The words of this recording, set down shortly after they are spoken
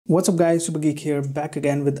What's up guys, Super Geek here, back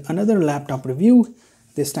again with another laptop review.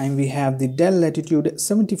 This time we have the Dell Latitude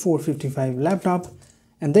 7455 laptop,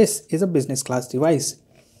 and this is a business class device.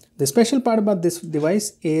 The special part about this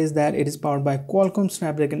device is that it is powered by Qualcomm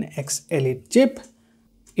Snapdragon X Elite chip.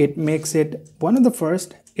 It makes it one of the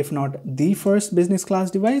first, if not the first business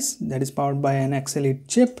class device that is powered by an X Elite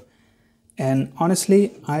chip. And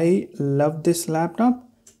honestly, I love this laptop.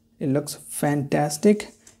 It looks fantastic,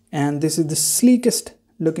 and this is the sleekest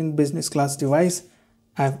looking business class device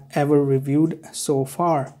I've ever reviewed so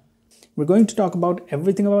far. We're going to talk about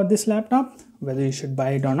everything about this laptop, whether you should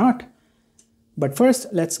buy it or not. But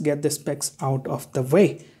first, let's get the specs out of the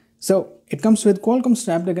way. So it comes with Qualcomm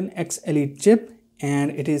Snapdragon X Elite chip,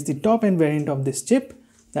 and it is the top end variant of this chip.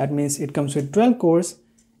 That means it comes with 12 cores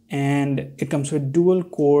and it comes with dual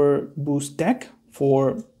core boost tech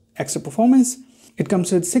for extra performance. It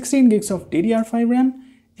comes with 16 gigs of DDR5 RAM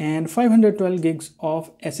and 512 gigs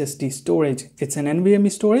of SSD storage. It's an NVMe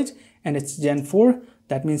storage and it's Gen 4.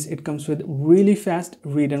 That means it comes with really fast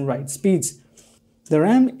read and write speeds. The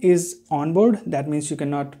RAM is onboard. That means you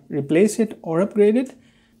cannot replace it or upgrade it.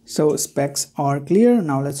 So specs are clear.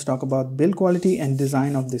 Now let's talk about build quality and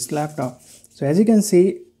design of this laptop. So as you can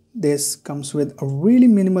see, this comes with a really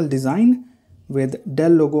minimal design with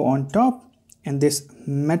Dell logo on top and this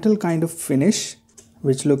metal kind of finish,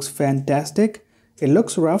 which looks fantastic. It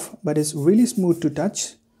looks rough, but it's really smooth to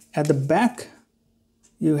touch. At the back,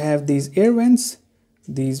 you have these air vents,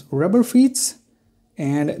 these rubber feet,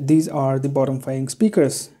 and these are the bottom firing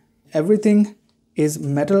speakers. Everything is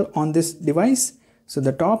metal on this device. So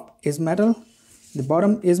the top is metal, the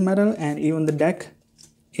bottom is metal, and even the deck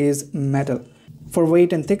is metal. For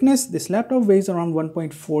weight and thickness, this laptop weighs around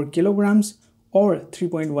 1.4 kilograms or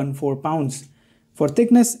 3.14 pounds. For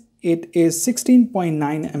thickness, it is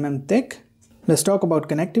 16.9 mm thick. Let's talk about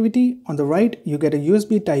connectivity. On the right, you get a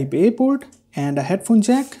USB Type A port and a headphone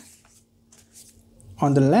jack.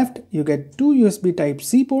 On the left, you get two USB Type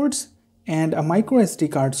C ports and a micro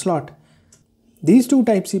SD card slot. These two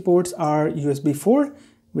Type C ports are USB 4,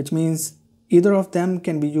 which means either of them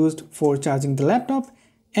can be used for charging the laptop,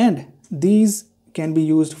 and these can be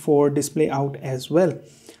used for display out as well.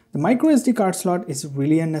 The micro SD card slot is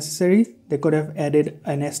really unnecessary. They could have added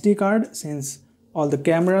an SD card since all the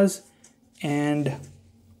cameras and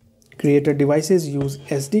creator devices use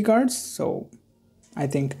SD cards. So I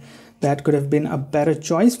think that could have been a better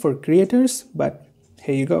choice for creators, but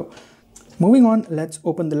here you go. Moving on, let's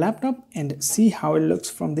open the laptop and see how it looks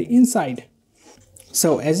from the inside.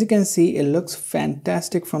 So as you can see, it looks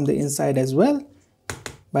fantastic from the inside as well.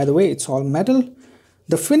 By the way, it's all metal.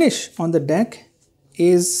 The finish on the deck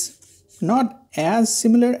is not as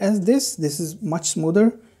similar as this. This is much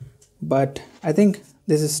smoother, but I think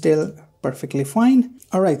this is still perfectly fine.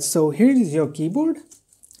 All right, so here is your keyboard,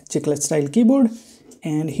 chiclet style keyboard,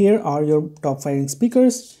 and here are your top firing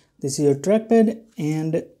speakers. This is your trackpad,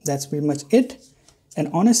 and that's pretty much it. And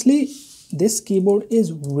honestly, this keyboard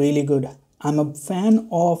is really good. I'm a fan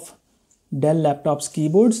of Dell laptops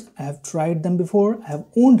keyboards. I have tried them before, I have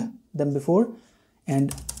owned them before,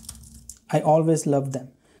 and I always love them.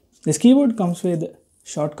 This keyboard comes with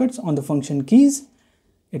shortcuts on the function keys.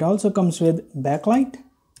 It also comes with backlight.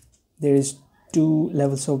 There is 2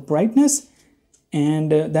 levels of brightness,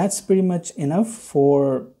 and that's pretty much enough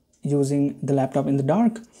for using the laptop in the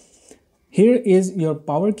dark. Here is your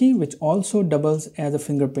power key, which also doubles as a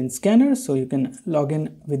fingerprint scanner, so you can log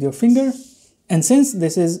in with your finger. And since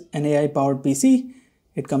this is an AI powered PC,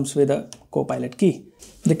 it comes with a Copilot key.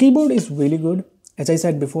 The keyboard is really good. As I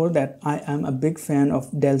said before, that I am a big fan of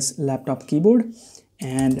Dell's laptop keyboard,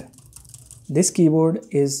 and this keyboard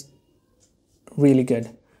is really good.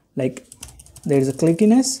 Like, there is a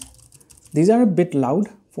clickiness. These are a bit loud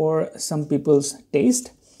for some people's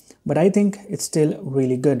taste, but I think it's still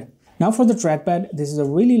really good. Now for the trackpad, this is a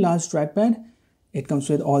really large trackpad. It comes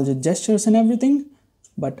with all the gestures and everything,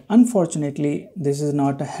 but unfortunately, this is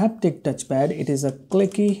not a haptic touchpad. It is a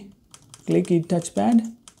clicky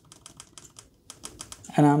touchpad,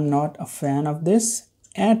 and I'm not a fan of this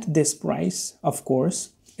at this price, of course.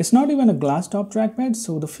 It's not even a glass top trackpad,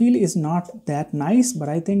 so the feel is not that nice, but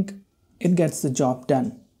I think it gets the job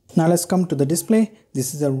done. Now let's come to the display.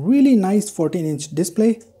 This is a really nice 14-inch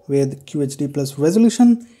display with QHD plus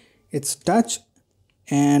resolution. It's touch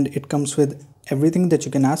and it comes with everything that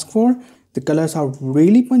you can ask for. The colors are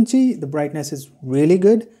really punchy. The brightness is really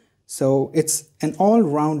good. So it's an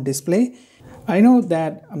all-round display. I know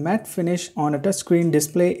that a matte finish on a touchscreen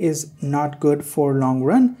display is not good for long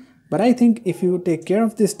run, but I think if you take care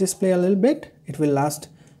of this display a little bit, it will last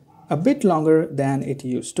a bit longer than it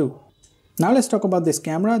used to. Now let's talk about this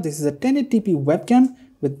camera. This is a 1080p webcam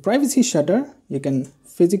With privacy shutter, you can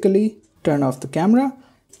physically turn off the camera.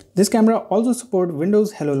 This camera also supports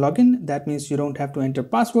Windows Hello Login. That means you don't have to enter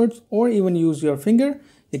passwords or even use your finger.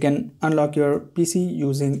 You can unlock your PC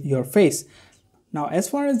using your face. Now, as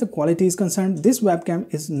far as the quality is concerned, this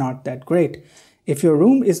webcam is not that great. If your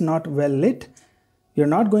room is not well lit, you're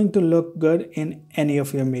not going to look good in any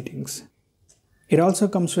of your meetings. It also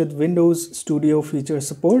comes with Windows Studio feature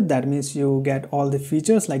support. That means you get all the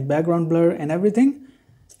features like background blur and everything.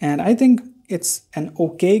 And I think it's an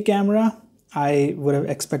okay camera. I would have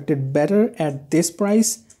expected better at this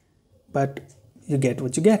price, but you get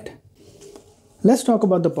what you get. Let's talk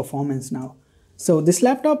about the performance now. So this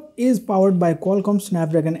laptop is powered by Qualcomm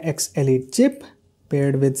Snapdragon X Elite chip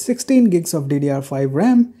paired with 16 gigs of DDR5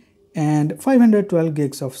 RAM and 512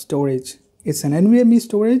 gigs of storage. It's an NVMe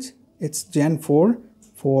storage. It's Gen 4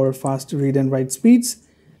 for fast read and write speeds.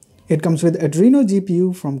 It comes with Adreno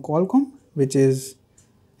GPU from Qualcomm, which is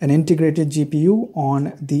an integrated GPU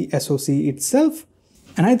on the SoC itself.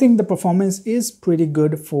 And I think the performance is pretty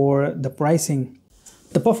good for the pricing.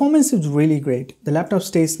 The performance is really great. The laptop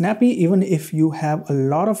stays snappy even if you have a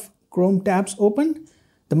lot of Chrome tabs open.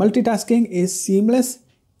 The multitasking is seamless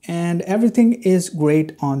and everything is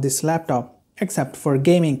great on this laptop except for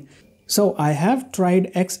gaming. So I have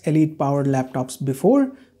tried X Elite powered laptops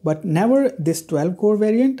before, but never this 12-core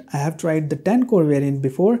variant. I have tried the 10-core variant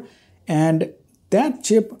before, and that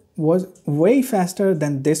chip was way faster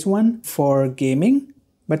than this one for gaming.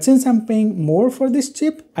 But since I'm paying more for this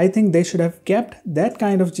chip, I think they should have kept that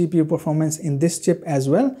kind of GPU performance in this chip as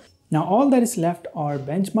well. Now all that is left are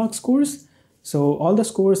benchmark scores. So all the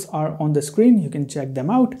scores are on the screen, you can check them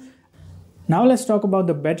out. Now let's talk about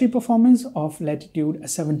the battery performance of Latitude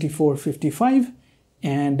 7455.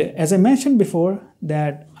 And as I mentioned before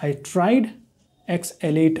that I tried X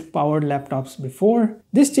Elite powered laptops before.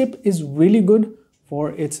 This chip is really good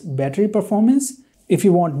for its battery performance. If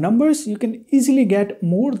you want numbers, you can easily get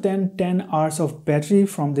more than 10 hours of battery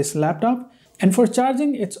from this laptop. And for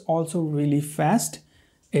charging, it's also really fast.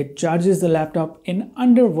 It charges the laptop in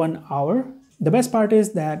under 1 hour. The best part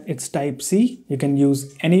is that it's Type-C. You can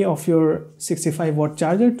use any of your 65-watt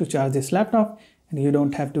charger to charge this laptop and you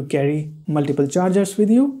don't have to carry multiple chargers with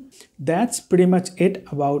you. That's pretty much it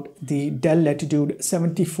about the Dell Latitude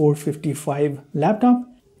 7455 laptop.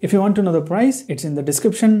 If you want to know the price, it's in the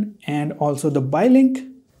description and also the buy link.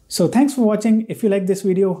 So thanks for watching. If you like this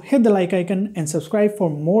video, hit the like icon and subscribe for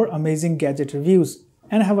more amazing gadget reviews.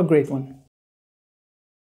 And have a great one.